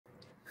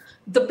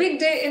The big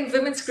day in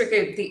women's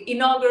cricket, the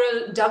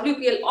inaugural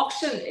WPL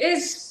auction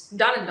is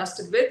done and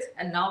dusted with,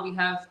 and now we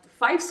have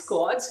 5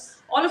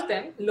 squads. All of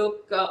them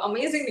look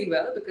amazingly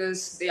well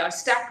because they are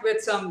stacked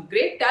with some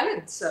great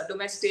talents,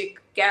 domestic,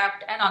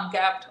 capped, and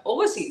uncapped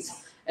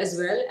overseas as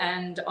well.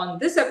 And on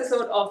this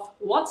episode of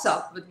What's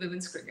Up with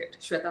Women's Cricket,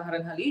 Shweta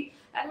Haranhalli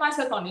and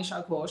myself,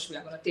 Annesha Ghosh, we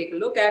are going to take a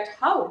look at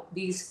how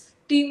these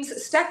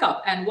teams stack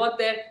up and what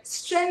their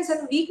strengths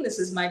and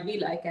weaknesses might be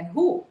like and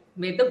who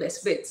made the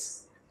best bids.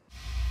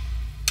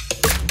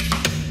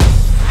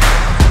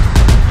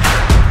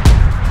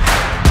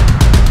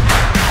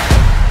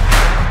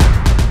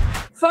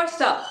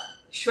 First up,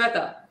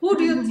 Shweta, who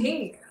do you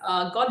think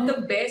got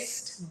the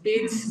best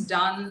bids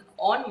done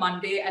on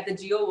Monday at the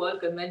Geo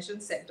World Convention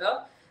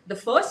Center? The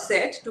first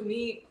set, to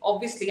me,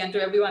 obviously, and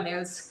to everyone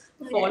else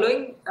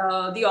following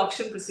the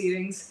auction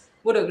proceedings,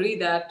 would agree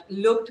that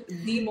looked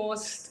the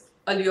most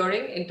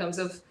alluring in terms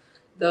of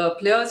the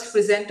players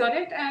present on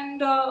it.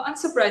 And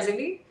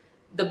unsurprisingly,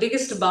 the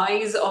biggest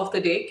buys of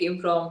the day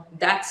came from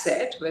that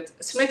set, with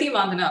Smriti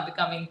Mandhana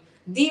becoming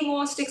the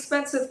most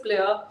expensive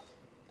player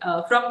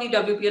from the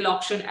WPL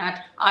auction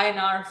at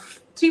INR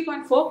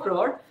 3.4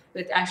 crore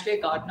with Ashley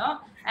Gardner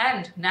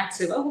and Nat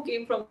Siva, who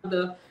came from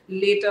the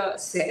later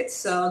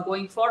sets,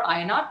 going for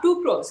INR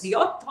 2 crores.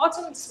 Your thoughts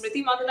on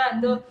Smriti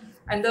Mandhana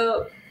and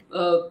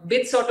the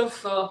bid sort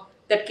of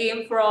that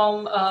came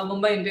from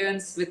Mumbai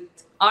Indians with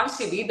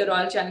RCB, the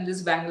Royal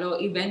Challengers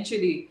Bangalore,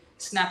 eventually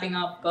snapping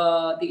up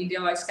the India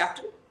vice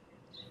captain?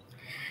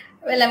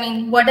 Well, I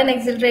mean, what an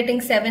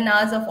exhilarating 7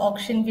 hours of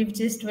auction we've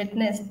just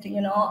witnessed,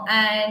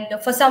 and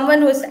for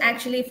someone who's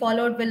actually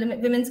followed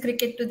women's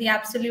cricket to the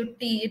absolute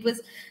T, it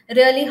was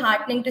really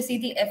heartening to see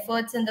the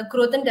efforts and the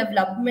growth and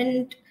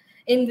development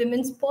in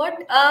women's sport.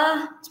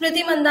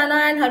 Smriti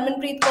Mandhana and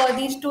Harmanpreet Kaur,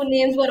 these two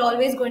names were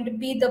always going to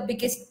be the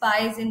biggest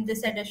buys in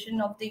this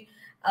edition of the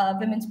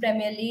Women's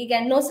Premier League,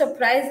 and no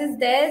surprises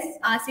there.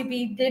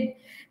 RCB did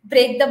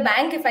break the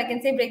bank, if I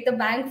can say break the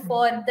bank,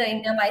 for the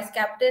India vice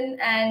captain,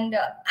 and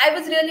I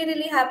was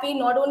really happy,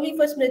 not only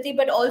for Smriti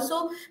but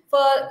also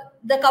for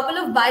the couple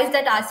of buys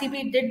that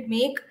RCB did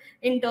make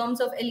in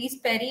terms of Elise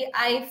Perry.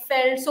 I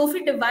felt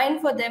Sophie Devine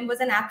for them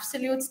was an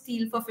absolute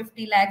steal for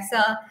 50 lakhs.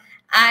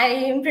 I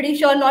am pretty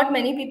sure not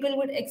many people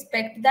would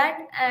expect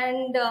that,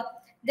 and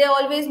they're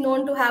always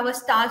known to have a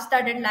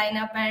star-studded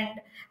lineup. And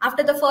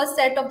after the first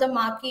set of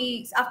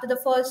marquee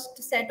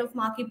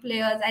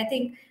players, I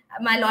think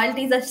my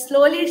loyalties are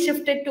slowly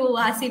shifted to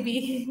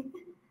RCB.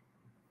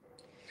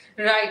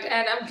 Right,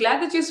 and I'm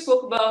glad that you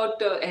spoke about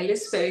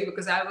Ellis Perry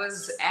because I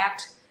was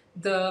at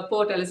the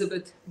Port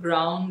Elizabeth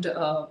ground,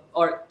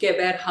 or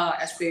Keberha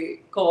as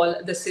they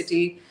call the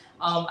city.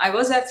 I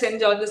was at St.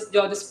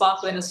 George's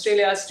Park when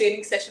Australia's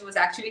training session was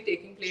actually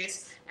taking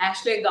place.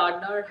 Ashley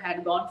Gardner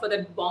had gone for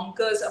that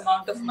bonkers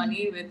amount of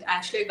money with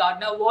Ashley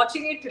Gardner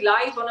watching it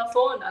live on a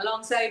phone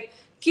alongside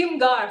Kim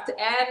Garth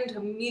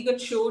and Megan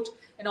Shute,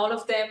 and all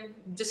of them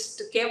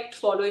just kept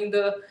following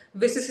the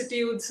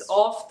vicissitudes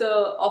of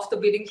the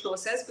bidding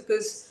process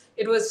because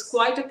it was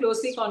quite a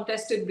closely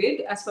contested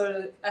bid as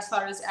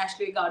far as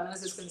Ashley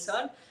Gardner's is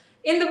concerned.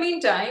 In the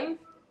meantime,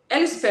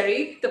 Ellis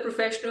Perry, the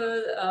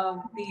professional,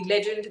 the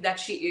legend that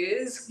she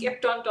is,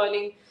 kept on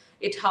toiling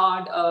it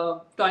hard,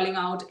 toiling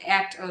out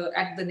at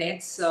the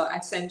nets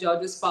at St.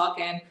 George's Park.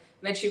 And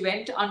when she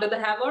went under the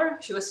hammer,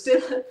 she was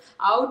still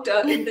out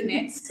in the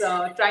nets,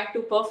 trying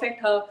to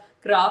perfect her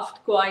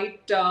craft,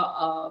 quite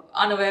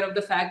unaware of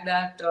the fact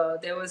that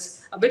there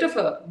was a bit of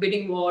a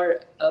bidding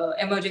war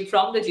emerging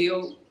from the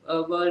Geo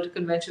World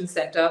Convention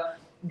Center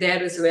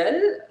there as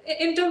well.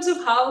 In terms of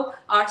how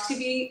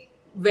RCB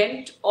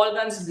went all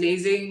guns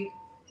blazing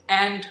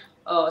and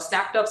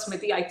snapped up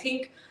Smriti, I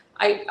think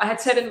I had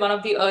said in one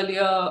of the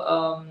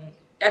earlier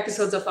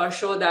episodes of our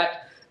show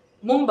that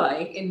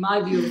Mumbai, in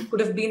my view,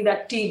 could have been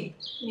that team.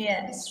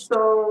 Yes.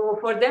 So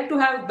for them to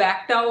have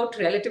backed out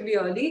relatively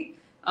early,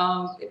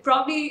 it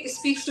probably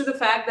speaks to the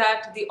fact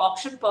that the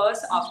auction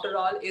purse, after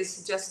all,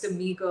 is just a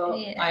meager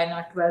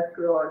INR 12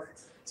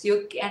 crores. So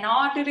you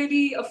cannot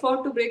really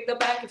afford to break the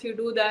bank. If you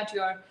do that,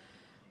 you're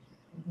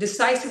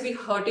decisively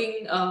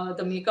hurting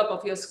the makeup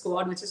of your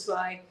squad, which is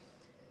why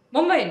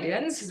Mumbai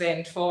Indians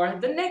went for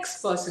the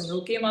next person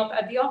who came up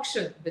at the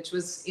auction, which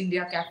was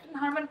India captain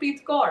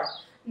Harmanpreet Kaur.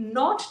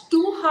 Not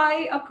too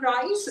high a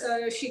price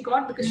she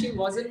got because she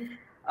wasn't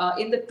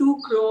in the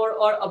 2 crore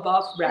or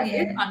above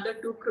bracket, under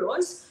 2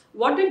 crores.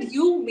 What did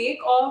you make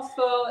of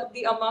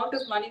the amount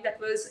of money that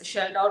was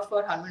shelled out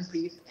for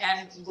Harmanpreet?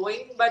 And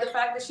going by the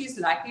fact that she's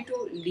likely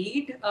to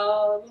lead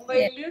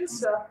Mumbai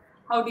Indians,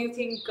 how do you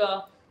think,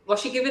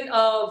 was she given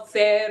a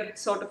fair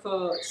sort of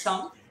a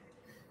sum?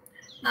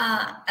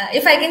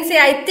 If I can say,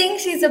 I think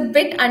she's a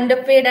bit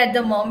underpaid at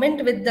the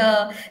moment with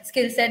the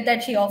skill set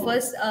that she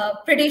offers.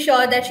 Pretty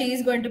sure that she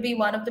is going to be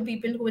one of the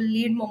people who will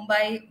lead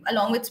Mumbai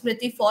along with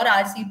Smriti for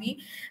RCB.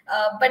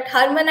 But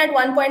Harman at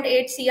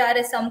 1.8 CR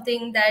is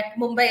something that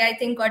Mumbai, I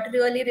think, got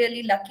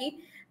really lucky,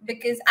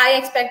 because I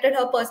expected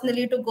her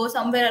personally to go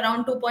somewhere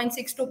around 2.6,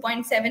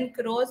 2.7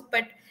 crores.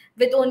 But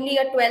with only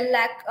a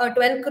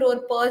 12 crore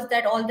purse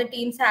that all the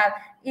teams have.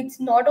 It's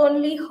not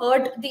only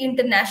hurt the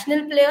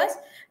international players,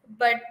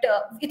 but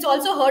it's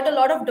also hurt a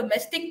lot of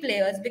domestic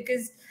players,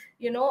 because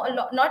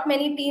not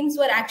many teams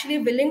were actually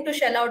willing to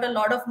shell out a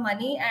lot of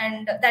money,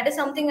 and that is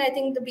something I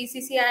think the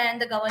BCCI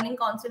and the governing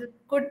council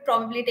could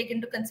probably take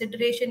into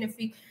consideration if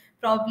we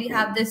probably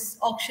have this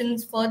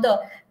auctions further.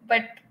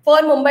 But for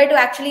Mumbai to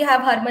actually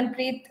have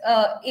Harmanpreet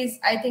is,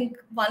 I think,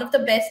 one of the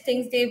best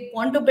things. They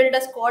want to build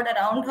a squad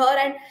around her,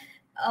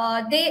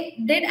 and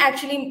they did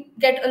actually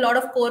get a lot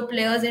of core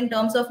players in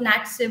terms of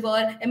Nat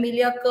Siver,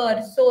 Emilia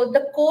Kerr. So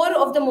the core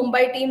of the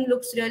Mumbai team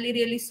looks really,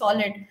 really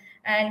solid,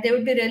 and they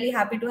would be really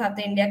happy to have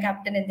the India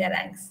captain in their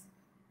ranks.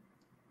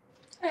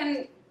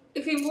 And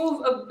if we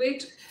move a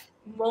bit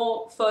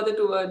more further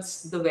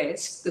towards the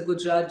west, the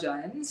Gujarat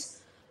Giants,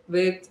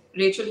 with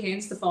Rachel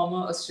Haynes, the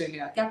former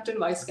Australia captain,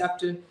 vice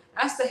captain,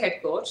 as the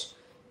head coach,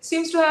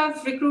 seems to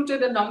have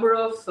recruited a number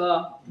of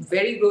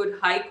very good,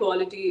 high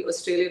quality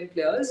Australian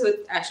players, with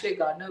Ashley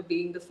Gardner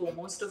being the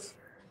foremost of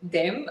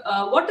them.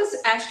 What does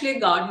Ashley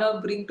Gardner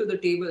bring to the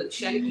table?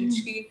 Shelly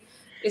Hitchkey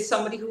is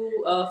somebody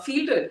who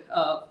fielded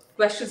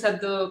questions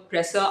at the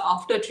presser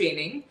after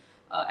training.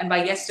 And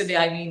by yesterday,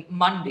 I mean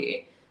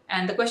Monday.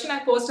 And the question I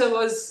posed her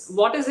was,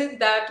 what is it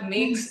that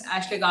makes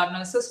Ashley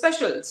Gardner so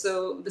special?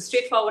 So the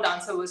straightforward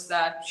answer was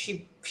that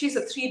she's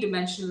a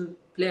three-dimensional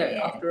player,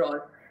 after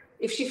all.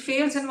 If she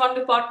fails in one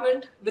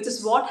department, which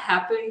is what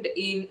happened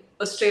in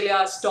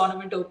Australia's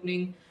tournament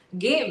opening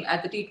game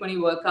at the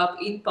T20 World Cup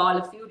in Pal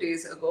a few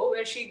days ago,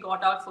 where she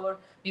got out for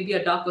maybe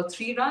a duck or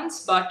 3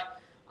 runs,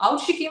 but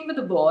out she came with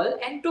the ball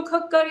and took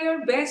her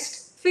career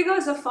best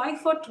figures of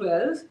 5 for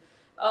 12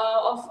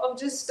 of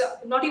just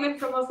not even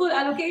from a full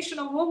allocation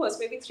of overs,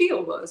 maybe 3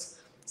 overs.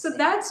 So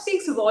that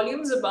speaks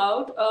volumes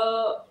about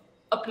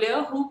a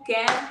player who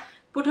can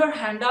put her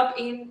hand up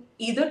in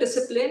either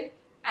discipline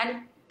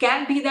and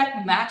can be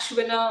that match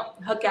winner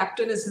her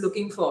captain is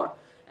looking for,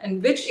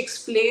 and which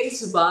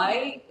explains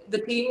why the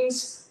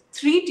teams,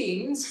 3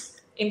 teams,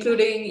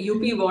 including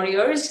UP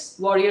Warriors,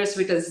 Warriors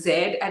with a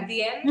Z at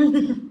the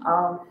end,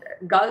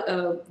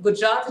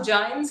 Gujarat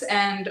Giants,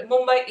 and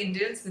Mumbai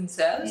Indians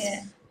themselves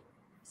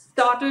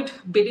started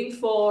bidding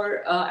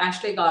for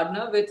Ashley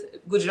Gardner, with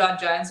Gujarat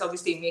Giants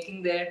obviously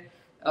making their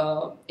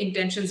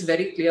intentions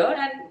very clear.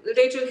 And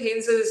Rachel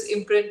Haynes'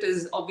 imprint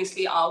is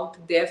obviously out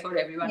there for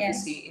everyone to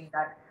see in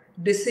that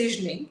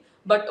decisioning.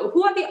 But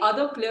who are the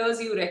other players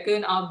you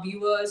reckon our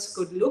viewers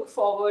could look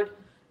forward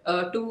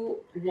to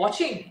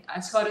watching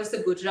as far as the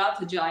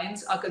Gujarat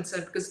Giants are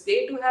concerned? Because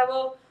they do have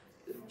a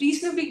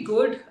reasonably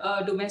good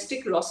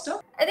domestic roster.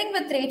 I think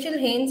with Rachel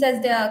Haynes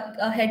as their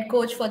head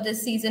coach for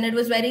this season, it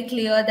was very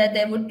clear that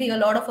there would be a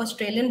lot of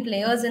Australian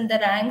players in the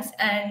ranks,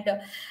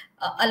 and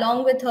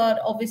along with her,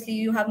 obviously,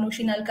 you have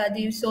Nushin Al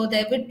Qadir. So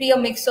there would be a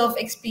mix of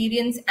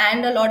experience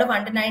and a lot of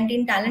under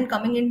 19 talent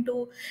coming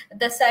into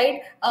the side.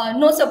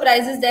 No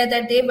surprises there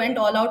that they went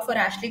all out for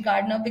Ashley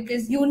Gardner,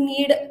 because you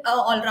need an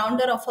all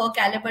rounder of her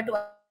caliber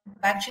to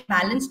actually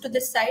balance to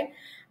this side.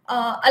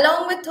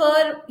 Along with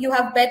her, you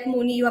have Beth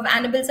Mooney, you have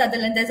Annabelle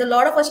Sutherland. There's a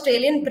lot of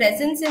Australian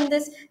presence in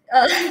this.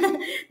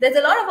 There's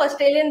a lot of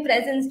Australian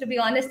presence, to be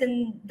honest,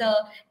 in the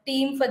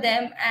team for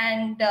them.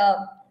 And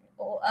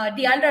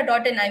Deandra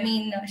Doughton, I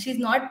mean, she's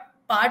not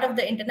part of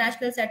the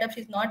international setup.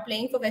 She's not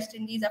playing for West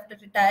Indies after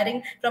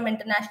retiring from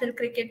international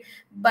cricket,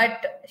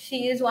 but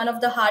she is one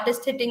of the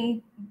hardest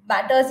hitting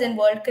batters in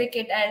world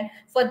cricket. And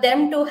for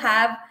them to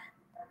have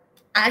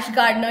Ash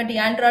Gardner,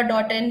 Deandra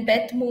Doughton,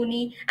 Beth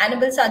Mooney,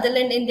 Annabelle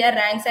Sutherland in their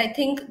ranks, I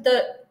think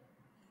the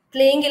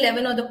playing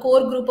 11 or the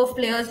core group of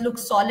players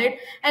looks solid.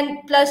 And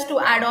plus, to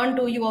add on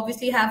to, you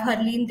obviously have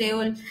Harleen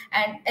Deol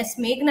and S.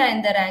 Meghna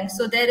in the ranks.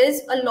 So there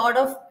is a lot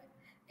of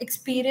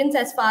experience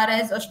as far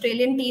as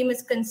Australian team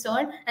is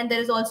concerned, and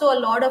there is also a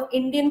lot of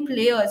Indian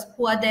players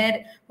who are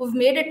there who've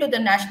made it to the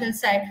national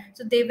side.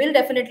 So they will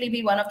definitely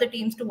be one of the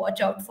teams to watch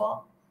out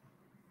for.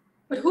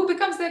 But who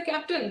becomes their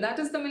captain? That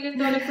is the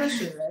million-dollar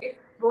question, right?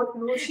 Both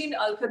Nosheen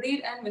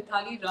Al-Qadir and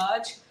Mithali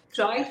Raj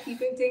tried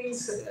keeping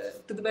things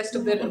to the best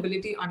of their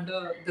ability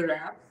under the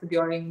wrap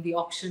during the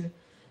auction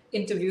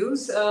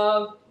interviews.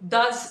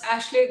 Does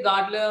Ashley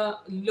Gardner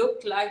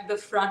look like the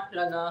front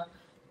runner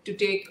to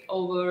take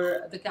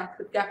over the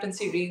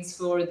captaincy reins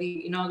for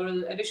the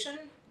inaugural edition?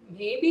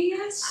 Maybe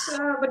yes,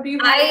 but do you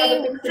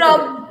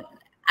have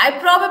I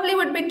probably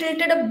would be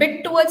tilted a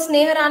bit towards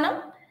Sneha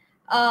Rana.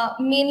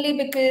 Mainly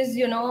because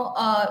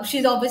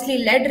she's obviously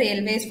led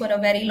Railways for a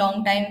very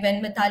long time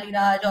when Mithali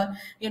Raj or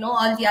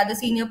all the other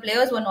senior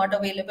players were not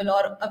available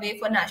or away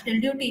for national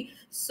duty.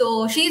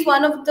 So she's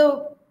one of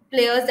the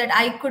players that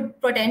I could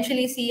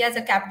potentially see as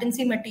a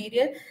captaincy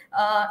material,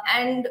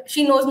 and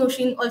she knows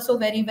Nushin also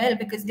very well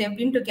because they've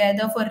been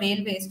together for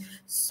Railways.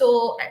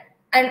 So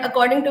and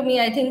according to me,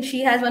 I think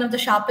she has one of the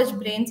sharpest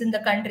brains in the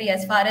country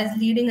as far as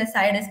leading a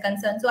side is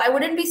concerned. So I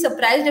wouldn't be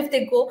surprised if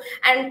they go.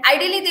 And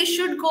ideally, they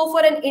should go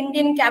for an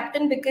Indian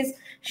captain, because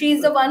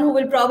she's the one who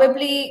will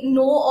probably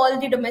know all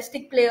the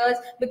domestic players.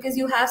 Because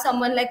you have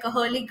someone like a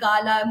Hurley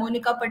Gala,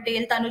 Monica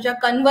Patel, Tanuja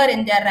Kanwar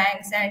in their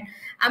ranks, and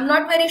I'm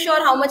not very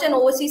sure how much an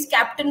overseas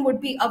captain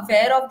would be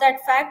aware of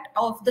that fact,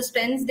 of the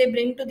strengths they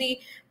bring to the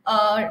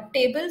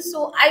table.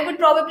 So I would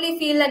probably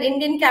feel an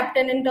Indian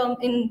captain in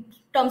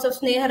terms of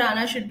Sneha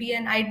Rana should be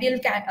an ideal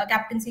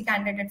captaincy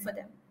candidate for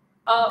them.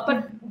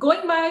 But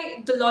going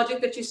by the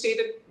logic that you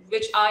stated,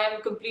 which I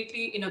am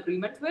completely in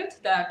agreement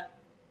with, that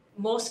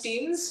most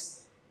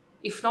teams,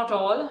 if not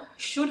all,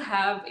 should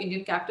have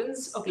Indian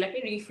captains. Okay, let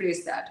me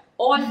rephrase that.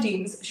 All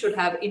teams should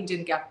have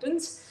Indian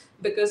captains,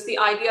 because the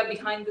idea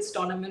behind this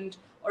tournament,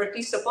 or at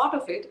least a part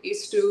of it,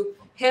 is to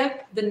help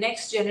the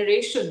next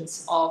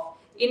generations of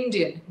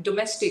Indian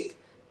domestic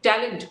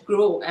talent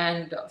grow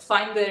and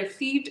find their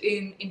feet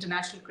in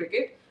international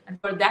cricket. And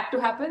for that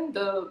to happen,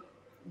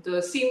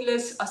 the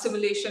seamless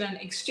assimilation and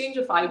exchange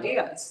of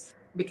ideas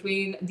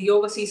between the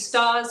overseas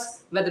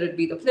stars, whether it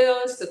be the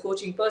players, the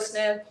coaching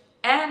personnel,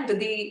 and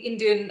the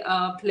Indian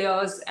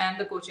players and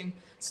the coaching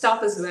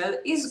staff as well,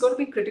 is going to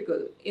be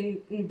critical.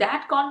 In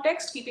that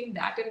context, keeping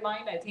that in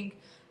mind, I think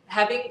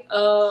having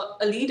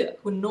a leader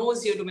who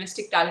knows your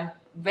domestic talent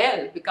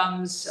well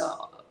becomes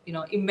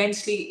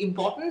immensely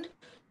important.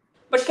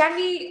 But can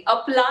we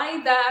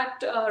apply that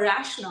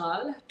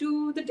rationale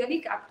to the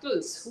Delhi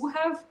Capitals, who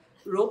have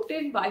roped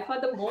in by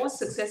far the most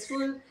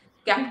successful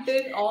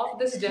captain of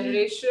this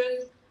generation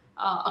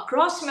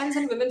across men's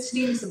and women's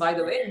teams, by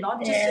the way, not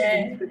just in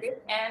Yeah. women's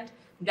cricket, and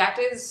that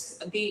is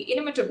the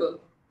inimitable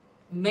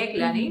Meg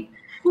Lanning,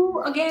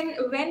 who again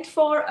went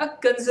for a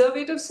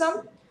conservative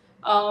sum,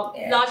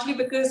 Yeah. largely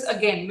because,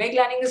 again, Meg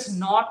Lanning is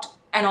not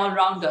an all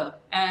rounder.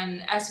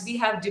 And as we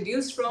have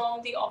deduced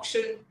from the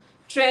auction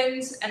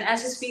trends, and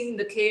as has been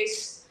the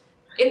case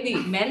in the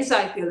men's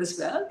IPL as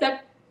well,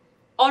 that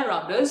all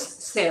rounders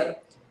sell.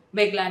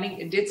 Meg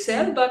Lanning did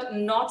sell, but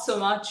not so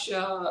much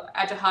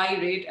at a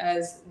high rate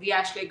as the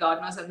Ashley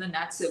Gardners and the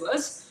Nat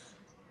Sivers.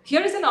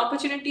 Here is an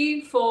opportunity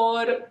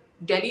for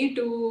Delhi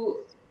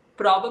to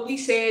probably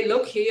say,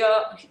 look, here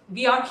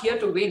we are here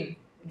to win,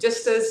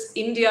 just as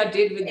India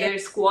did with their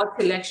squad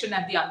selection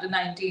at the under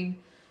 19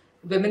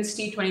 Women's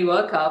T20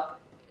 World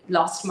Cup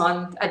last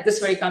month at this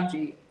very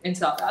country in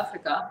South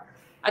Africa.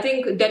 I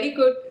think Delhi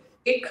could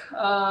take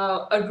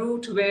a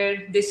route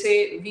where they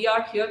say, we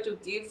are here to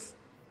give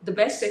the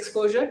best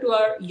exposure to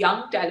our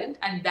young talent,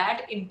 and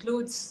that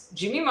includes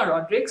Jemima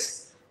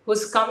Rodrigues,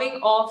 who's coming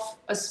off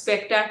a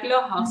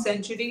spectacular half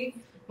century,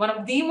 one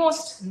of the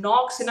most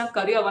knocks in her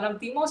career, one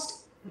of the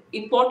most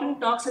important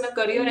knocks in her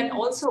career, and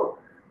also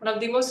one of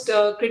the most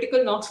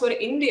critical knocks for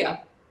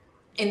India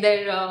in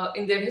their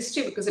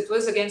history, because it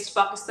was against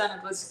Pakistan.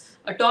 It was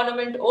a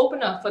tournament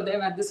opener for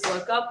them at this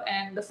World Cup,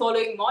 and the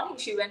following morning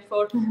she went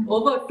for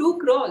over 2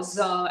 crores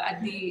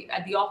at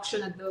the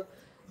auction at the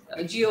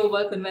Geo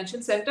World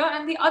Convention Center.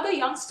 And the other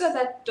youngster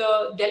that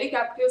Delhi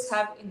Capitals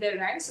have in their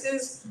ranks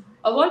is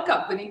a World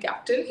Cup winning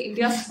captain,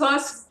 India's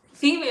first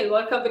female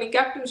World Cup winning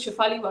captain,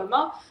 Shefali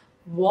Verma.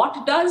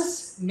 What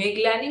does Meg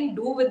Lanning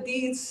do with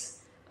these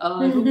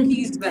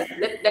rookies? Well,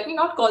 let me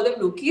not call them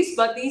rookies,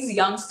 but these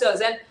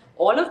youngsters, and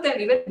all of them.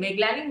 Even Meg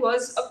Lanning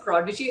was a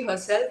prodigy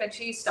herself when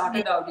she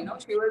started out.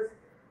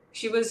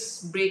 She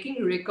was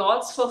breaking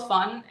records for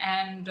fun,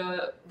 and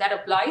that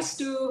applies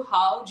to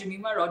how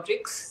Jemima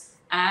Rodrigues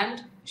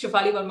and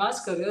Shefali Verma's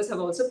careers have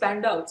also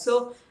panned out.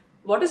 So,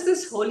 what is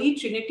this holy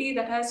trinity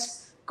that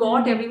has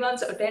caught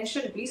everyone's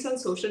attention, at least on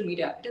social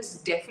media? It has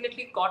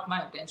definitely caught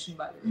my attention,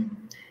 by the way.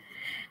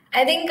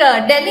 I think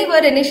Delhi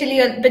were initially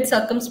a bit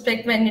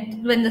circumspect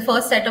when the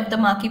first set of the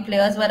marquee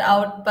players were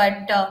out,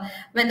 but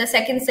when the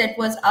second set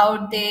was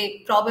out,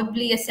 they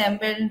probably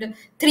assembled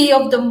 3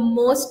 of the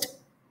most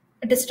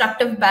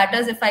destructive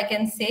batters, if I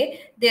can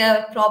say. They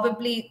are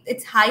probably,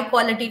 it's high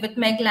quality with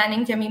Meg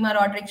Lanning, Jemima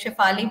Rodrigues,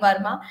 Shefali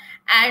Verma,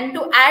 and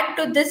to add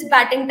to this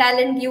batting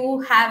talent,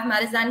 you have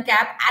Marizan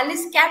Cap,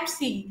 Alice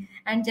Capsey,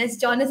 and Jess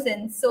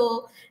Jonathan.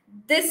 So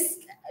this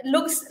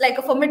looks like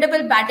a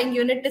formidable batting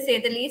unit, to say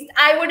the least.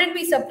 I wouldn't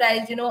be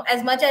surprised,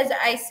 as much as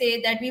I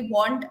say that we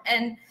want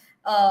an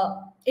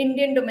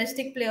Indian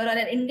domestic player or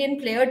an Indian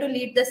player to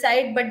lead the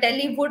side, but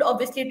Delhi would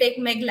obviously take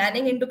Meg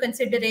Lanning into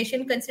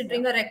consideration,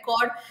 considering her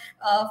record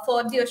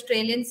for the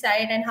Australian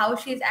side and how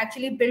she's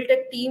actually built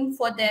a team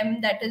for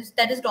them that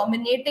is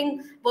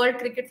dominating world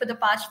cricket for the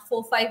past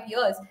 4-5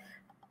 years.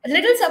 A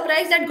little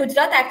surprised that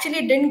Gujarat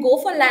actually didn't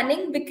go for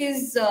Lanning,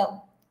 because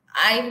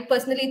I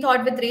personally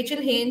thought with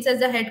Rachel Haynes as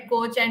the head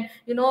coach, and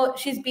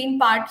she's been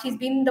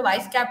the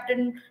vice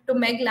captain to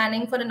Meg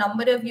Lanning for a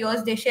number of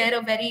years. They share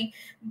a very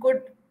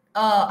good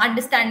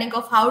understanding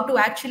of how to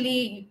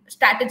actually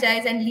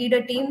strategize and lead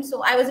a team.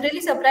 So I was really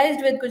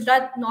surprised with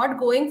Gujarat not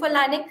going for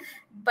Lanning,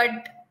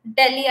 but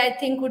Delhi, I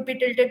think, would be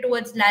tilted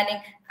towards landing.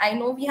 I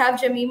know we have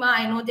Jamima,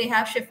 I know they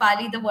have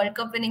Shefali, the World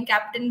Cup winning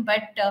captain,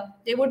 but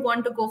they would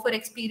want to go for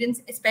experience,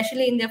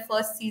 especially in their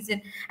first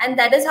season. And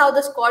that is how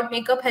the squad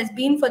makeup has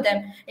been for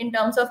them in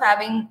terms of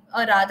having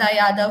a Radha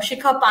Yadav,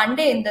 Shikha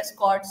Pandey in the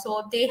squad.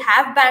 So they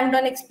have banked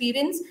on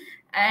experience.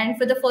 And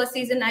for the first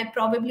season, I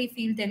probably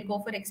feel they'll go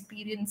for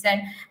experience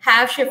and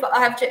have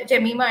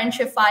Jemima and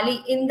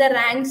Shefali in the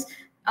ranks,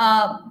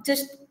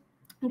 just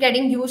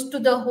getting used to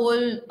the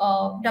whole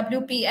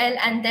WPL,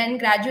 and then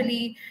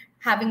gradually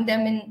having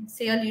them in,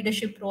 say, a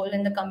leadership role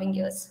in the coming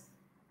years.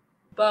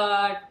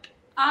 But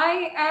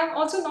I am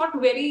also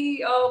not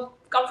very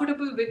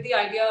comfortable with the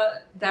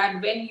idea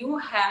that when you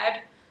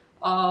had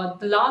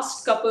the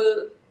last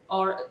couple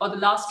or the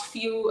last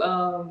few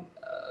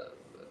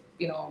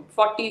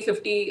 40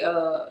 50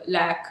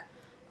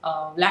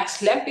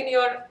 lakhs left in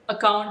your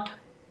account,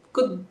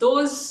 could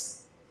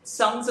those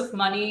sums of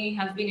money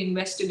have been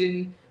invested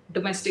in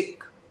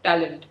domestic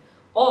talent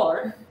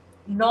or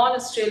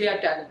non-Australia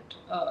talent?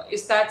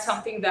 Is that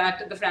something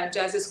that the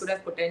franchises could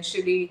have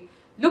potentially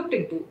looked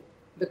into?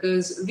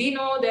 Because we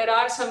know there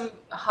are some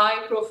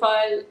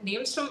high-profile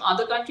names from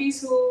other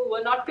countries who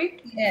were not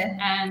picked, Yeah.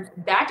 and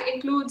that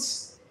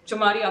includes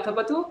Chamari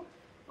Athapattu.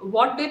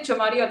 What did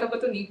Chamari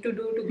Athapattu need to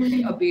do to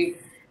get a bid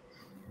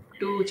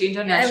to change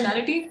her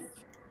nationality?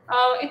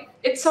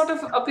 It sort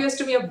of appears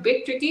to me a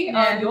bit tricky.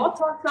 Yeah. Your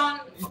thoughts on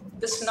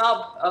the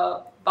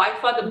snub, by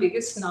far the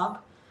biggest snub,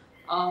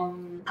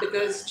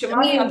 because I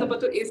Chamari mean,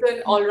 Athapattu is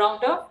an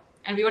all-rounder,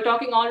 and we were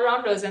talking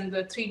all-rounders and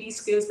the 3D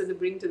skills that they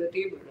bring to the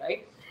table,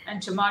 right?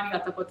 And Chamari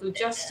Athapattu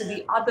just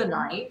the other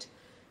night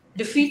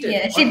defeated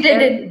yeah, or she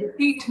did helped it.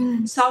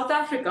 defeat South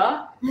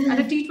Africa at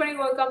a T20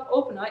 World Cup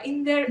opener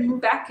in their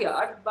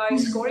backyard by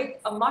scoring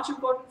a much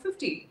important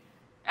 50.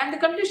 And the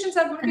conditions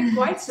are going to be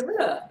quite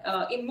similar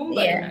in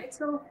Mumbai, Yeah. right?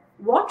 So,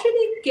 what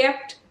really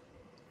kept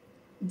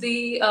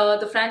the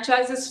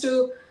franchises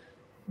to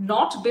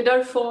not bid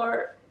her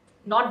for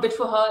not bid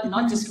for her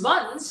not just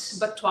once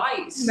but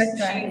twice? But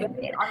She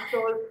went yeah.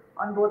 untold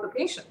on both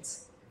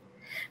occasions.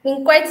 I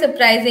mean, quite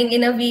surprising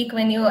in a week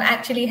when you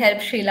actually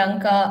help Sri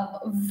Lanka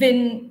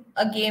win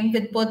a game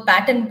with both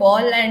bat and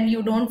ball, and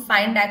you don't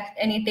find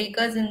any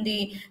takers in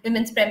the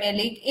Women's Premier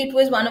League. It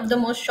was one of the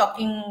most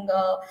shocking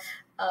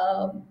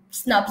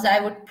snubs, I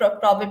would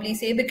probably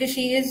say, because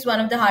she is one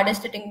of the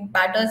hardest hitting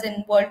batters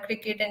in world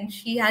cricket, and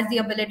she has the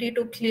ability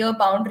to clear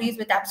boundaries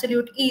with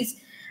absolute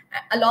ease,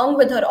 along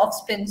with her off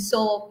spin.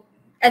 So,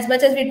 as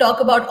much as we talk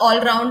about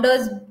all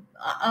rounders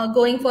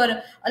going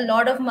for a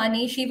lot of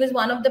money, she was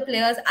one of the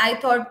players I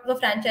thought the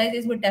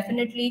franchises would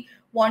definitely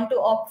want to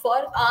opt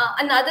for.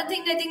 Another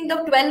thing, I think the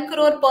 12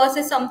 crore purse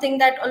is something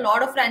that a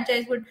lot of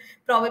franchise would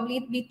probably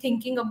be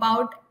thinking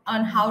about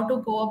on how to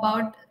go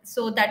about.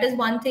 So that is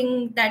one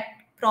thing that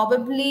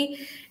probably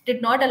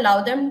did not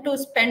allow them to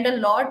spend a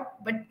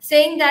lot. But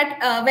saying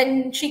that,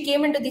 when she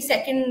came into the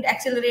second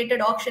accelerated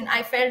auction,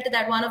 I felt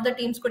that one of the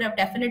teams could have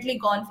definitely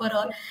gone for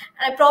her.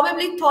 And I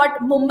probably thought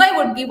Mumbai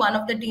would be one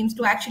of the teams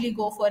to actually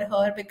go for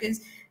her,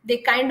 because they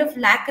kind of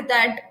lack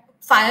that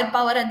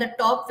firepower at the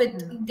top.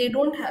 With they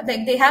don't have,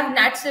 like, they have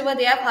Nat Siva,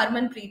 they have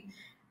Harmanpreet,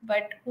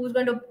 but who's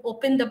going to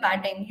open the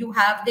batting?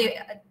 They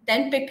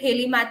then picked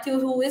Haley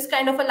Matthews, who is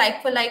kind of a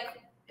like for like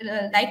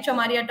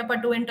Chamari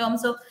Athapattu in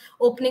terms of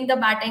opening the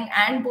batting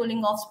and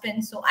bowling off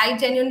spin. So I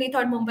genuinely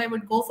thought Mumbai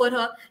would go for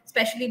her,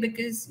 especially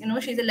because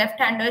she's a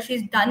left-hander.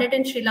 She's done it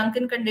in Sri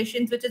Lankan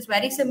conditions, which is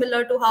very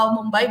similar to how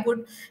Mumbai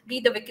would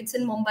be. The wickets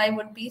in Mumbai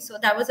would be. So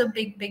that was a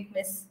big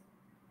miss.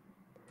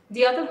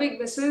 The other big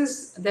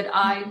misses that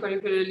I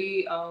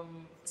particularly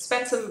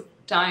spent some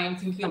time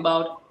thinking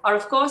about are,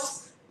 of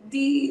course,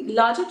 the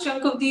larger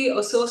chunk of the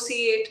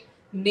associate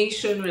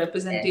nation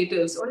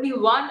representatives. Only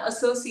one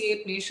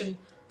associate nation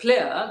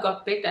player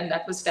got picked, and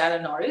that was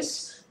Tara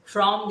Norris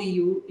from the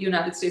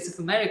United States of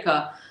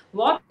America.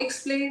 What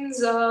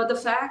explains the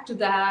fact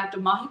that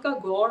Mahika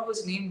Kaur,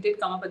 whose name did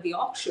come up at the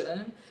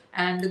auction,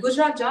 and the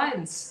Gujarat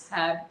Giants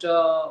had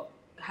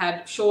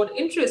showed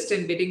interest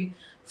in bidding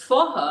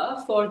for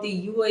her, for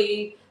the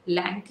UAE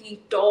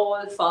lanky,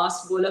 tall,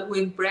 fast bowler who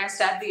impressed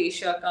at the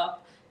Asia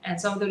Cup and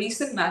some of the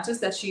recent matches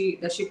that she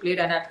played,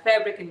 and at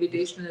Fabric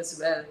Invitational as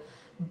well.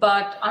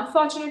 But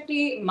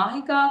unfortunately,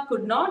 Mahika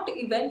could not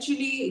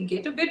eventually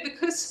get a bid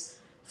because,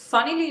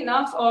 funnily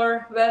enough,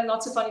 or well,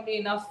 not so funnily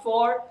enough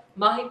for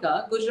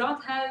Mahika,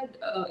 Gujarat had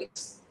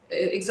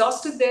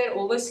exhausted their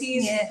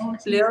overseas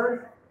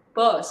player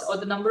purse, or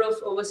the number of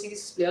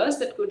overseas players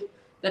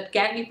that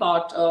can be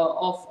part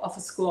of a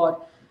squad.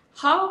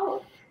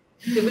 How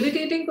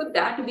debilitating could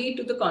that be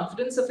to the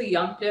confidence of a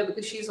young player,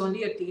 because she's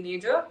only a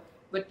teenager?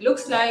 But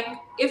looks like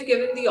if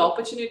given the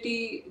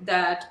opportunity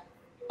that,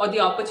 or the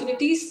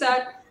opportunities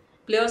that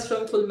players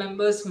from full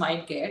members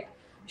might get,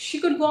 she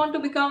could go on to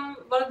become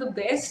one of the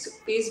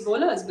best pace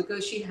bowlers,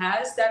 because she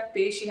has that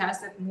pace, she has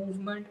that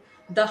movement,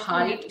 the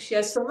height, she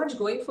has so much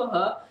going for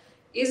her.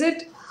 Is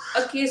it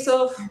a case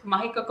of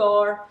Mahika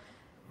Kaur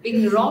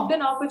being robbed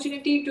an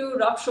opportunity to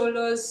rub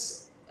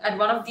shoulders at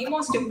one of the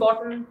most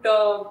important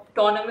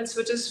tournaments,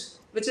 which is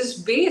which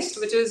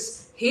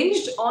is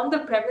hinged on the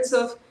premise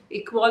of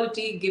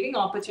equality, giving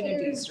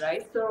opportunities,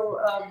 right? So,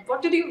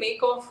 what did you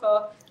make of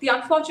the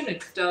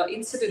unfortunate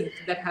incident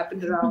that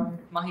happened around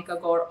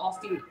Mahika Kaur of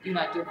the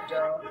United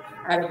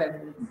Arab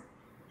Emirates?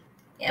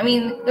 I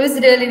mean, it was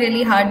really,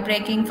 really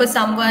heartbreaking for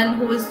someone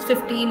who was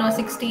 15 or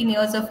 16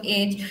 years of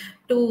age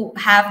to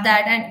have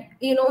that. And,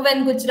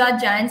 when Gujarat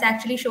Giants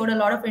actually showed a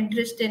lot of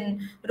interest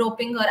in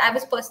roping her, I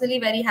was personally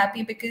very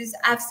happy because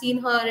I've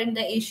seen her in the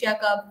Asia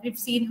Cup. We've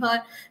seen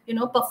her,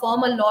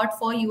 perform a lot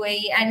for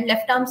UAE. And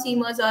left arm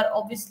seamers are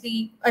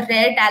obviously a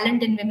rare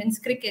talent in women's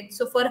cricket.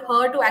 So for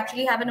her to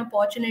actually have an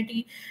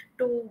opportunity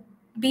to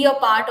be a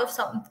part of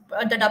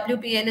the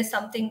WPL is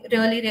something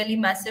really, really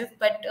massive.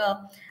 But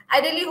I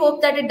really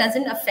hope that it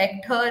doesn't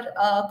affect her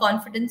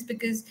confidence,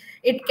 because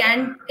it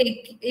can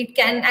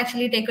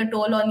actually take a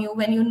toll on you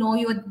when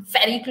you're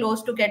very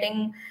close to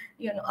getting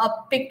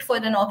picked for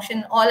an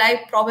auction. All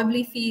I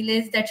probably feel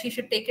is that she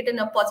should take it in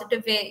a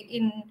positive way,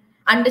 in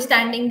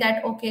understanding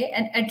that okay,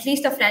 and at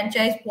least a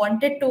franchise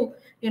wanted to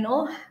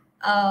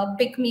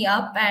pick me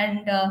up.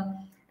 And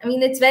I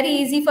mean, it's very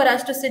easy for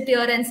us to sit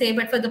here and say,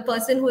 but for the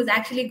person who is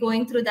actually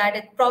going through that,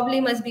 it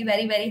probably must be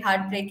very, very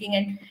heartbreaking.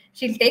 And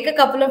she'll take a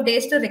couple of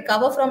days to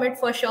recover from it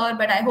for sure.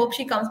 But I hope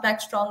she comes back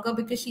stronger,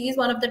 because she is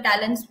one of the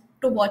talents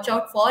to watch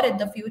out for in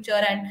the future.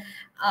 And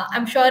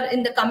I'm sure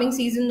in the coming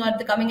season or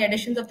the coming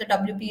editions of the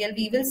WPL,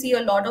 we will see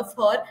a lot of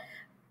her.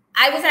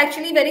 I was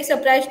actually very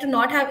surprised to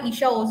not have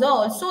Isha Oza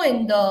also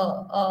in the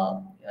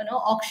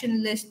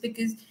auction list,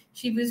 because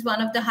she was one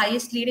of the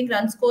highest leading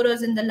run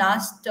scorers in the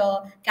last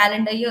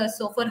calendar year.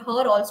 So for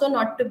her also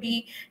not to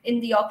be in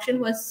the auction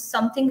was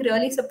something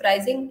really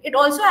surprising. It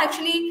also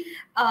actually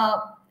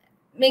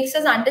makes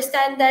us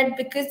understand that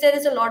because there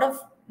is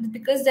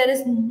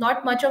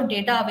not much of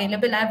data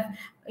available.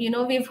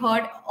 We've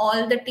heard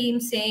all the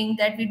teams saying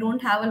that we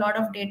don't have a lot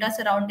of data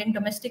surrounding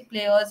domestic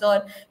players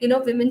or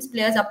women's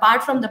players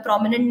apart from the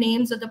prominent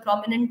names or the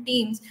prominent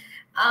teams.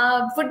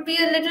 Would be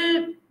a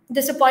little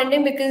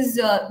disappointing, because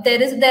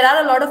there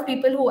are a lot of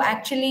people who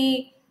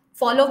actually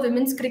follow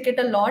women's cricket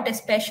a lot,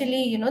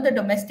 especially the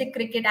domestic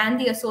cricket and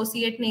the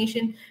associate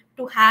nation,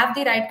 to have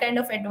the right kind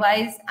of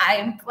advice.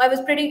 I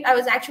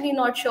was actually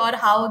not sure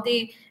how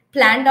they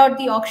planned out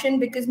the auction,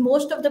 because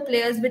most of the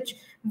players which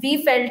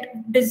we felt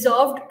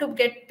deserved to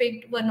get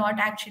picked were not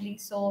actually.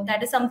 So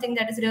that is something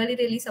that is really,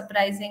 really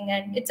surprising,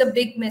 and it's a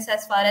big miss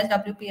as far as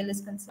WPL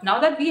is concerned.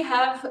 Now that we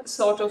have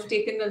sort of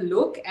taken a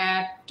look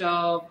at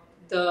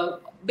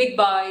the big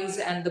buys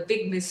and the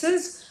big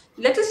misses,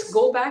 let us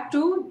go back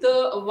to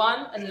the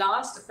one and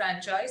last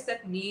franchise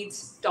that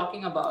needs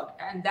talking about,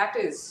 and that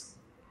is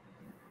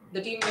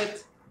the team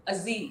with a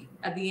Z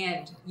at the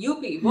end,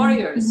 UP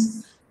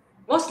Warriors.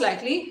 Most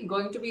likely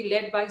going to be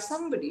led by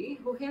somebody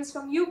who hails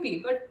from UP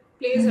but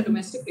plays a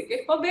domestic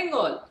cricket for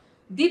Bengal.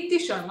 Deepti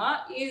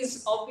Sharma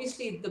is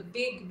obviously the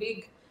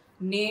big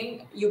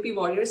name UP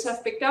Warriors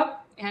have picked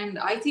up, and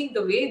I think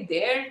the way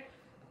their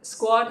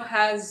squad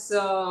has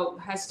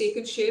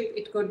taken shape,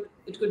 it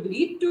could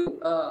lead to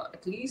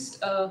at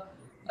least a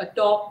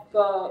top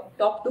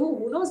two.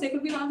 Who knows? They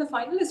could be one of the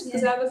finalists,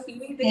 because I have a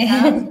feeling they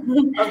have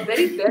a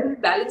very well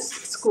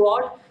balanced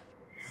squad.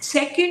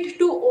 Second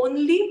to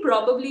only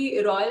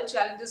probably Royal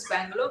Challengers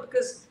Bangalore,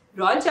 because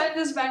Royal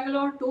Challengers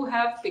Bangalore too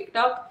have picked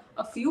up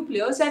a few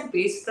players at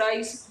base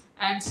price,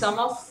 and some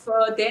of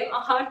them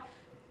are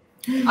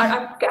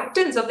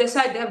captains of their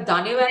side. They have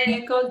Dane Van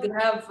Niekerk, they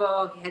have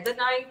Heather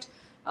Knight.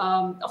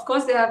 Of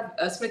course, they have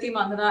Smriti,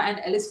 Mandhana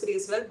and Ellis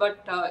as well, but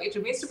it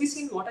remains to be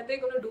seen what are they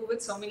going to do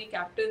with so many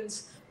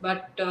captains.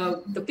 But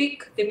the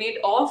pick they made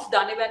of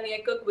Dane Van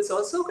Niekerk was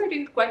also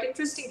quite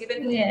interesting,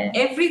 given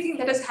everything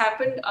that has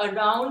happened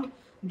around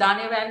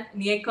Dane Van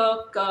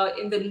Niekerk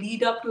in the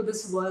lead up to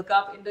this World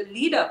Cup, in the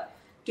lead up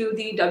to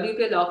the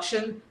WPL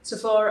auction. So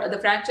for the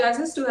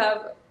franchises to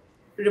have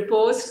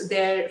reposed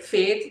their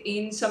faith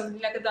in somebody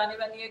like a Dane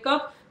Van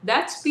Niekerk,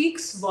 that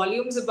speaks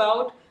volumes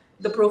about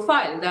the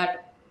profile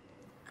that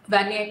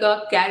Van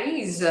Niekerk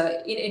carries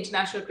in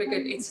international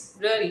cricket. It's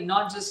really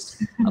not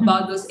just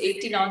about those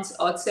 18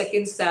 odd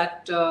seconds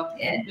that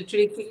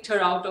literally kicked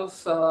her out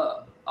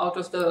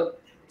of the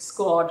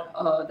squad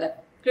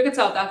that Cricket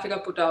South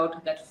Africa put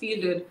out, that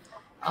fielded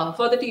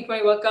for the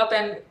T20 World Cup.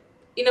 And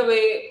in a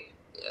way,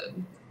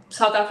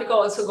 South Africa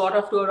also got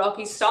off to a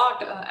rocky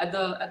start at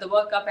the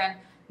World Cup, and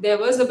there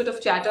was a bit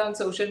of chatter on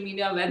social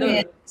media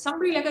whether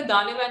somebody like a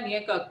Dane Van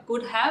Niekerk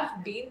could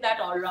have been that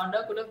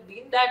all-rounder, could have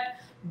been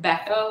that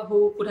batter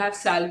who could have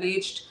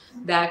salvaged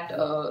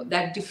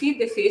that defeat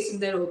they faced in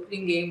their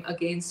opening game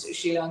against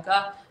Sri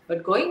Lanka.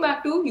 But going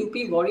back to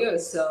UP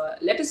Warriors,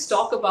 let us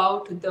talk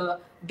about the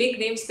big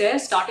names there,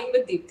 starting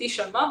with Deepti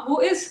Sharma, who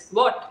is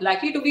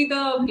likely to be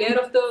the player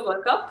of the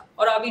World Cup,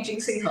 or are we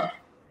jinxing her?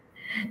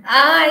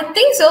 I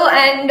think so,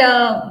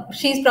 and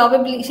she's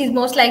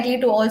most likely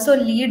to also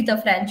lead the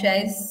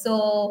franchise.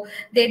 So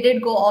they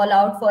did go all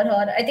out for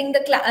her. I think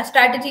the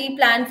strategy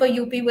plan for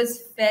UP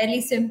was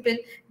fairly simple.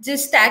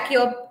 Just stack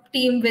your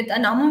team with a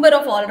number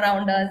of all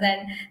rounders,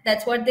 and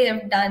that's what they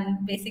have done.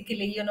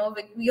 Basically,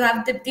 you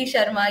have Dipti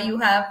Sharma, you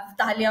have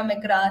Talia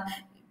McGrath,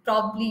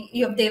 probably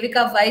you have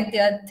Devika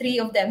Vaidya, three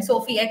of them,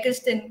 Sophie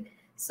Eccleston.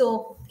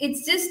 So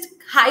it's just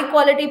high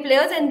quality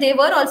players, and they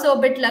were also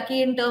a bit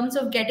lucky in terms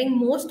of getting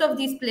most of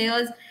these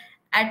players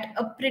at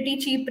a pretty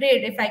cheap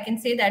rate, if I can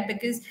say that,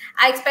 because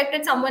I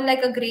expected someone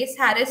like a Grace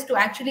Harris to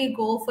actually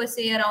go for,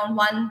 say, around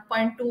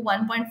 1.2,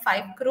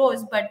 1.5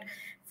 crores. But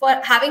for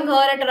having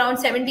her at around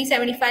 70,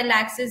 75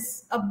 lakhs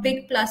is a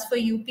big plus for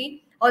UP.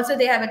 Also,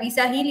 they have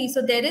Alisa Healy.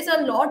 So there is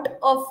a lot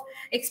of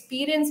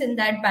experience in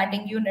that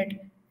batting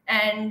unit.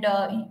 And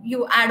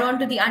you add on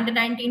to the under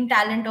 19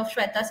 talent of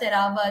Shweta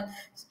Sehrawat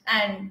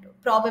and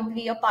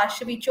probably a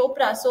Parshavi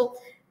Chopra. So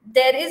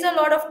there is a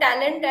lot of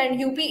talent,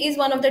 and UP is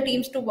one of the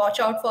teams to watch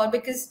out for,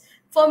 because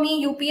for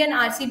me, UP and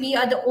RCB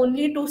are the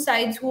only two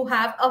sides who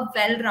have a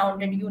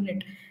well-rounded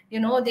unit.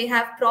 They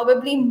have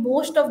probably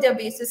most of their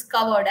bases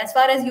covered. As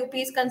far as UP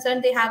is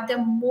concerned, they have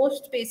their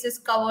most bases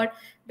covered,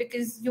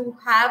 because you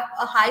have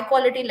a high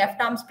quality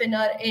left arm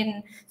spinner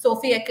in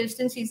Sophie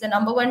Eccleston. She's the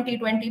number one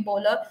T20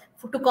 bowler.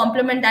 To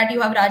complement that, you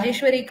have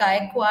Rajeshwari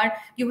Gaikwad.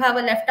 You have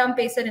a left arm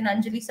pacer in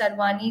Anjali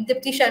Sarvani.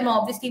 Dipti Sharma,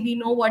 obviously, we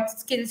know what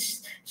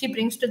skills she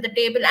brings to the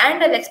table,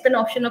 and a leg spin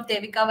option of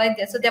Devika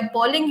Vaidya. So their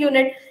bowling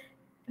unit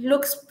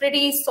looks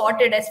pretty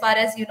sorted as far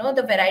as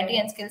the variety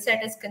and skill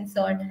set is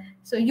concerned.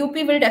 So UP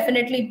will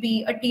definitely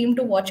be a team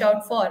to watch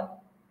out for.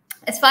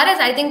 As far as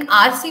I think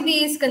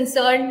RCB is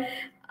concerned,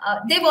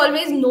 they've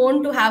always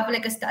known to have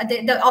like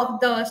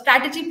the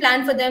strategy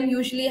plan for them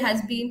usually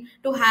has been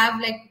to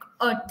have like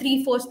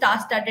 3-4 star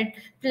studded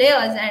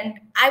players, and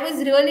I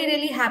was really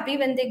really happy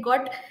when they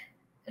got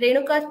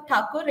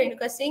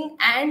Renuka Singh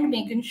and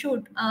Megan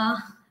Shoot.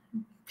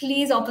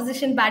 Please,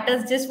 opposition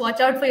batters, just watch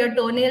out for your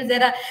toenails.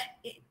 There are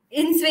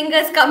in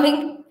swingers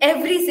coming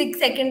every 6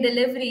 second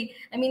delivery.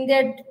 I mean,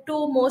 they're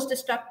two most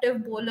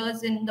destructive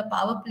bowlers in the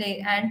power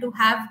play, and to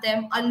have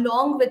them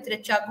along with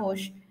Richa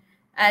Ghosh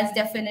as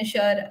their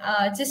finisher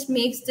just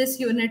makes this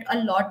unit a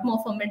lot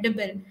more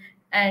formidable.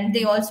 And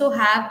they also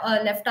have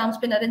a left arm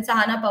spinner in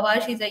Sahana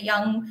Pawar. She's a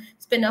young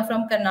spinner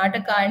from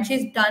Karnataka, and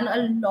she's done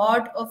a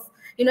lot of,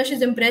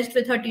 she's impressed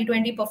with her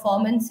T20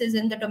 performances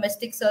in the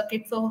domestic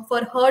circuit. For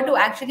her to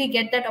actually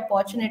get that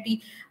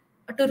opportunity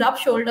to rub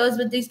shoulders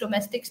with these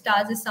domestic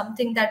stars is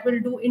something that will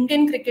do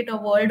Indian cricket a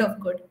world of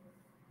good.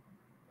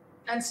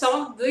 And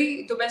some of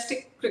the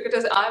domestic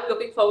cricketers I'm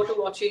looking forward to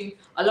watching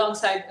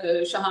alongside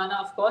Shahana,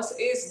 of course,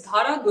 is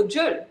Dhara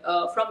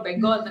Gujjar from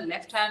Bengal, the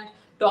left-hand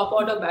top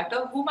order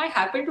batter, whom I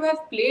happen to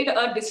have played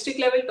a district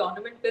level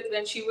tournament with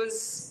when she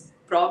was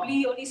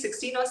probably only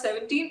 16 or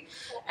 17,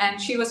 and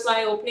she was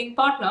my opening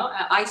partner.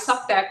 I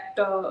sucked at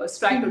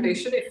strike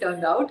rotation, it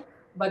turned out,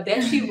 but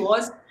there she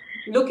was,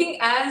 looking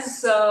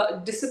as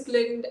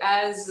disciplined,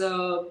 as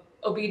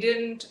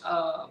obedient,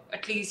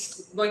 at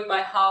least going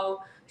by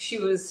how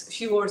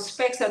she wore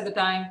specs at the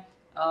time.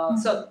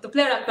 So the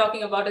player I'm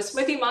talking about is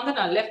Smriti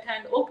Mandhana,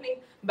 left-hand opening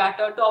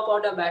batter, top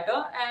order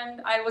batter, and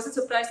I wasn't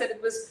surprised that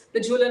it was the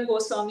Julian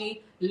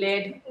Goswami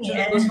led.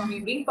 Julian Goswami,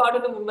 being part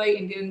of the Mumbai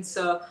Indians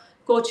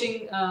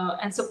coaching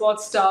and support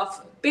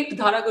staff, picked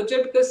Dhara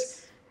Gujjar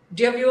because,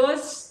 dear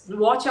viewers,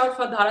 watch out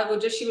for Dhara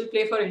Gujjar. She will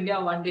play for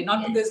India one day.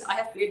 Not because I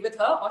have played with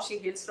her or she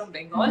hails from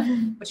Bengal,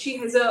 but she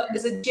is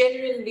a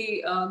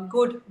genuinely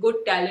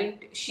good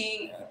talent.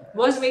 She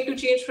was made to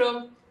change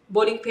from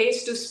bowling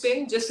pace to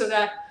spin just so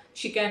that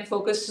she can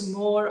focus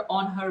more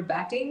on her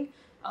batting.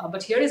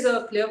 But here is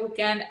a player who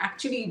can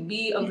actually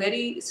be a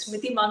very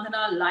Smriti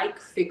Mandhana-like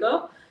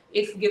figure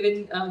if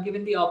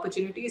given the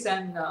opportunities,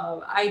 and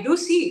I do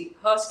see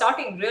her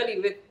starting really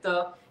with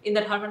in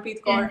that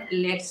Harmanpreet Kaur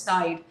led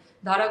side.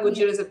 Dhara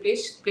Gujjar is a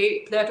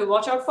player to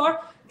watch out for.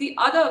 The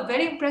other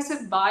very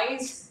impressive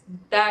buys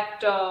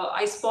that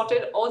I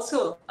spotted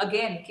also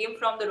again came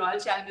from the Royal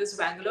Challengers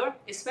Bangalore,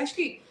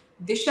 especially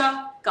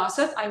Disha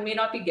Kasat. I may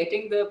not be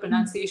getting the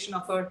pronunciation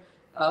of her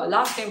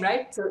last name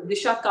right. So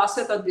Disha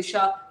Kasat or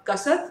Disha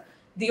Kasat,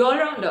 the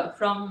all-rounder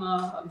from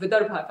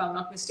Vidarbha, if I'm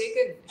not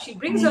mistaken. She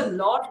brings a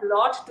lot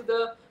to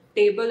the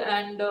table,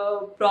 and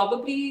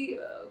probably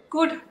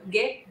could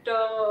get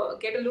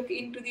a look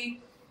into the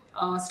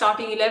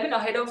starting 11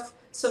 ahead of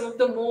some of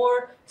the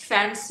more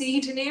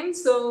fancied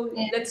names. So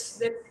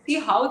let's see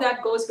how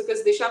that goes,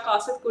 because Disha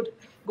Kasat could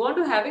go on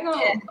to having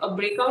a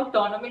breakout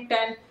tournament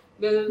and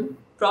will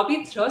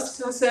probably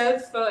thrust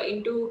herself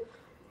into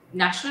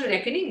national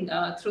reckoning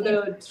through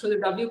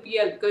the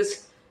WPL,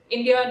 because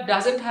India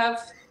doesn't have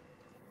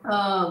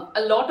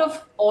a lot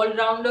of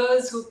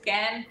all-rounders who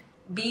can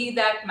be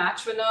that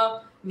match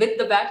winner with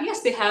the bat.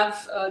 Yes, they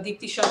have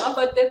Deepti Sharma,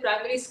 but their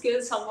primary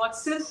skills somewhat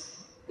still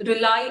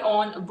rely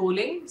on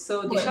bowling.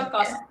 So Disha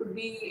Kasat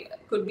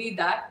could be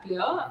that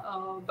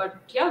player. But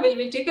yeah,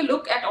 we'll take a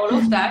look at all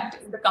of that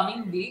in the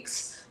coming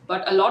weeks.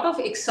 But a lot of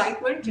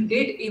excitement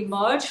did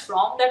emerge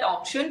from that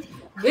auction.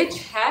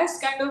 which has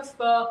kind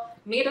of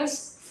made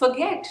us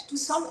forget to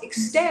some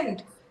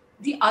extent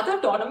the other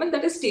tournament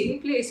that is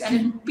taking place. And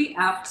it would be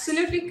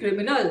absolutely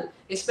criminal,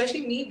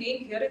 especially me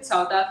being here in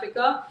South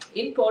Africa,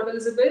 in Port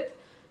Elizabeth,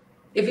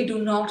 if we do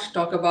not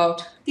talk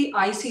about the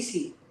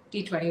ICC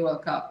T20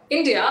 World Cup.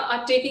 India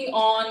are taking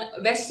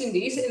on West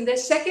Indies in their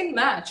second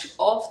match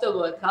of the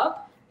World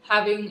Cup,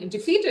 having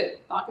defeated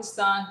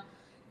Pakistan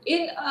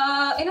in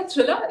a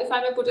thriller, if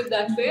I may put it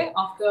that way,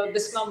 after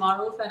Bismillah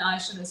Maroof and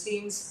Aisha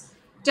Naseem's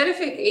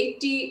terrific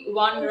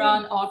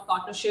 81-run odd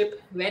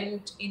partnership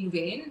went in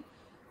vain.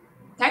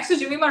 Thanks to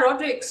Jemimah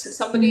Rodrigues,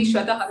 somebody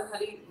Shweta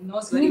Haranhalli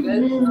knows very well.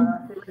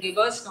 They were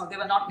neighbors. No, they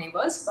were not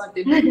neighbors, but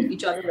they knew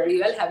each other very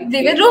well.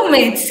 They were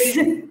roommates.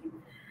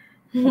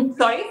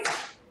 Sorry?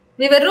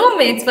 We were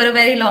roommates for a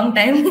very long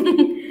time.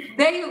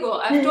 There you go.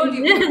 I've told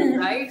you,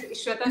 right?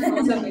 Shweta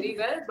knows her very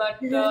well.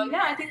 But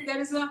yeah, I think there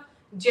is a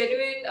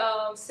genuine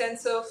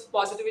sense of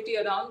positivity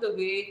around the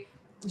way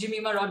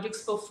Jemimah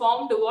Rodrigues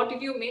performed. What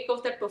did you make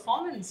of that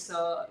performance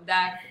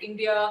that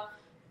India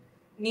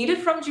needed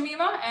from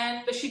Jemimah,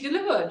 and she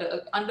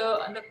delivered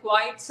under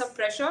quite some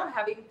pressure,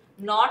 having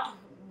not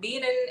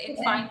been in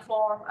fine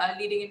form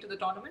leading into the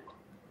tournament?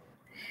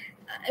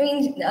 I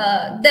mean,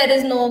 there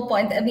is no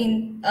point. I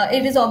mean,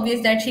 it is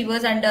obvious that she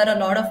was under a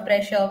lot of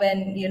pressure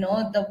when,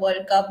 the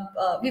World Cup,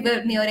 we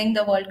were nearing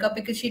the World Cup,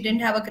 because she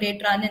didn't have a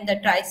great run in the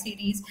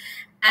tri-series.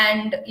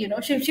 And,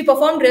 she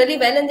performed really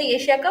well in the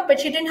Asia Cup, but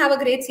she didn't have a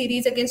great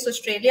series against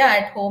Australia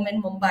at home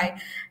in Mumbai.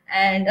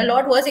 And a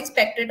lot was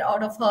expected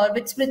out of her.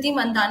 With Smriti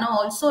Mandhana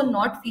also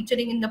not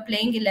featuring in the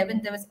playing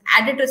 11, there was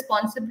added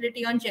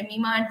responsibility on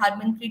Jemimah and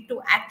Harmanpreet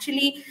to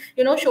actually,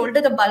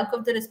 shoulder the bulk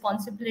of the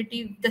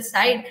responsibility of the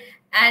side.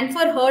 And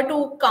for her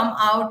to come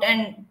out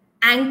and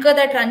anchor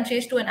that run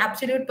chase to an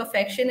absolute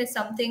perfection is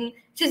something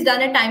she's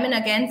done it time and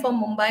again for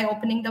Mumbai,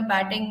 opening the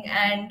batting.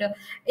 And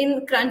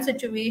in crunch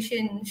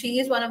situation, she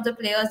is one of the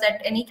players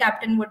that any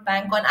captain would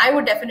bank on. I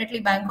would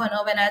definitely bank on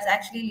her when I was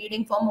actually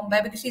leading for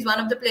Mumbai, because she's one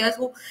of the players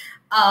who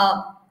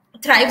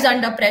thrives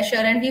under pressure.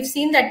 And we've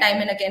seen that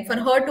time and again. For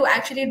her to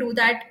actually do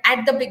that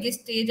at the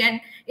biggest stage, and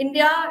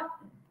India,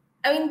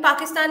 I mean,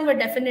 Pakistan were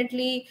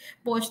definitely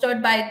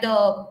bolstered by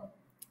the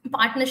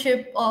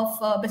partnership of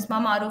Bisma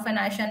Maroof and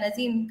Aisha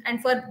Naseem,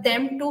 and for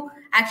them to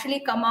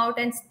actually come out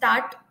and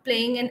start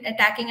playing and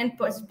attacking and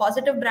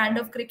positive brand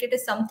of cricket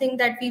is something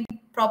that we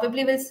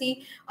probably will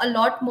see a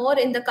lot more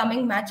in the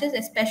coming matches,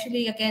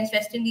 especially against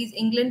West Indies,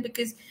 England,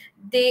 because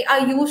they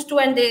are used to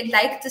and they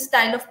like the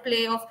style of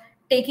play of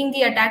taking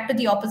the attack to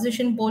the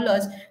opposition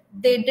bowlers.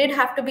 They did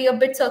have to be a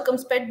bit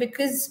circumspect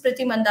because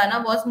Smriti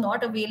Mandhana was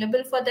not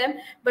available for them.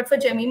 But for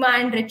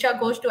Jemimah and Richa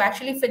Ghosh to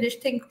actually finish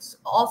things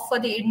off for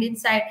the Indian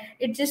side,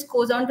 it just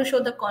goes on to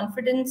show the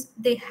confidence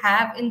they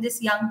have in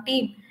this young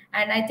team.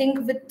 And I think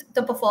with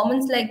the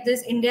performance like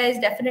this, India is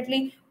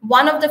definitely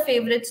one of the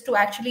favorites to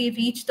actually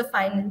reach the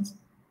finals.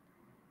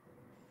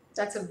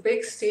 That's a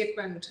big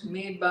statement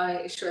made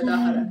by Shweta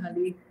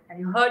Haranhalli. And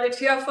you heard it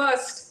here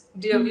first,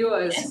 dear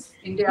viewers.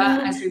 India,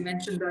 as we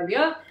mentioned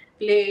earlier,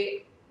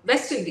 play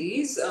West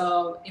Indies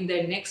in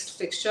their next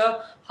fixture.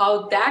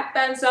 How that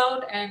pans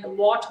out and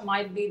what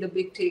might be the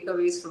big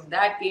takeaways from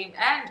that game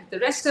and the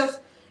rest of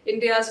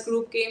India's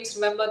group games.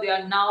 Remember, they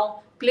are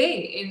now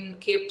playing in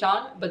Cape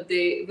Town, but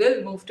they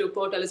will move to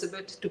Port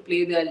Elizabeth to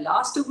play their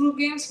last two group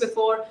games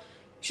before,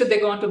 should they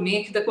go on to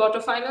make the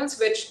quarterfinals,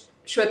 which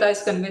Shweta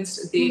is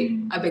convinced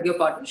I beg your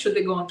pardon, should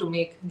they go on to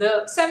make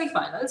the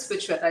semi-finals,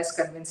 which Shweta is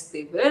convinced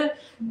they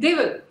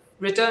will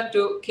return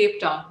to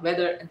Cape Town.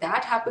 Whether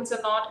that happens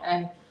or not,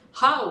 and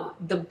how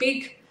the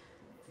big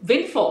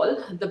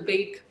windfall, the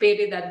big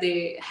payday that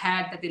they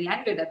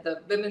landed at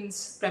the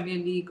Women's Premier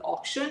League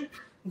auction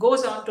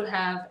goes on to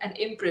have an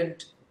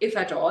imprint, if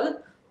at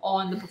all,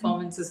 on the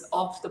performances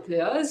of the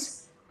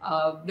players.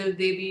 Will they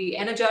be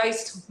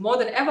energized more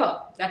than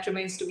ever? That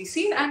remains to be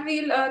seen, and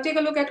we'll take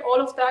a look at all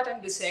of that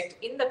and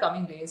dissect in the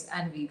coming days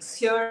and weeks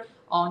here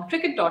on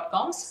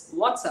cricket.com's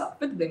What's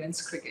Up with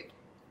Women's Cricket.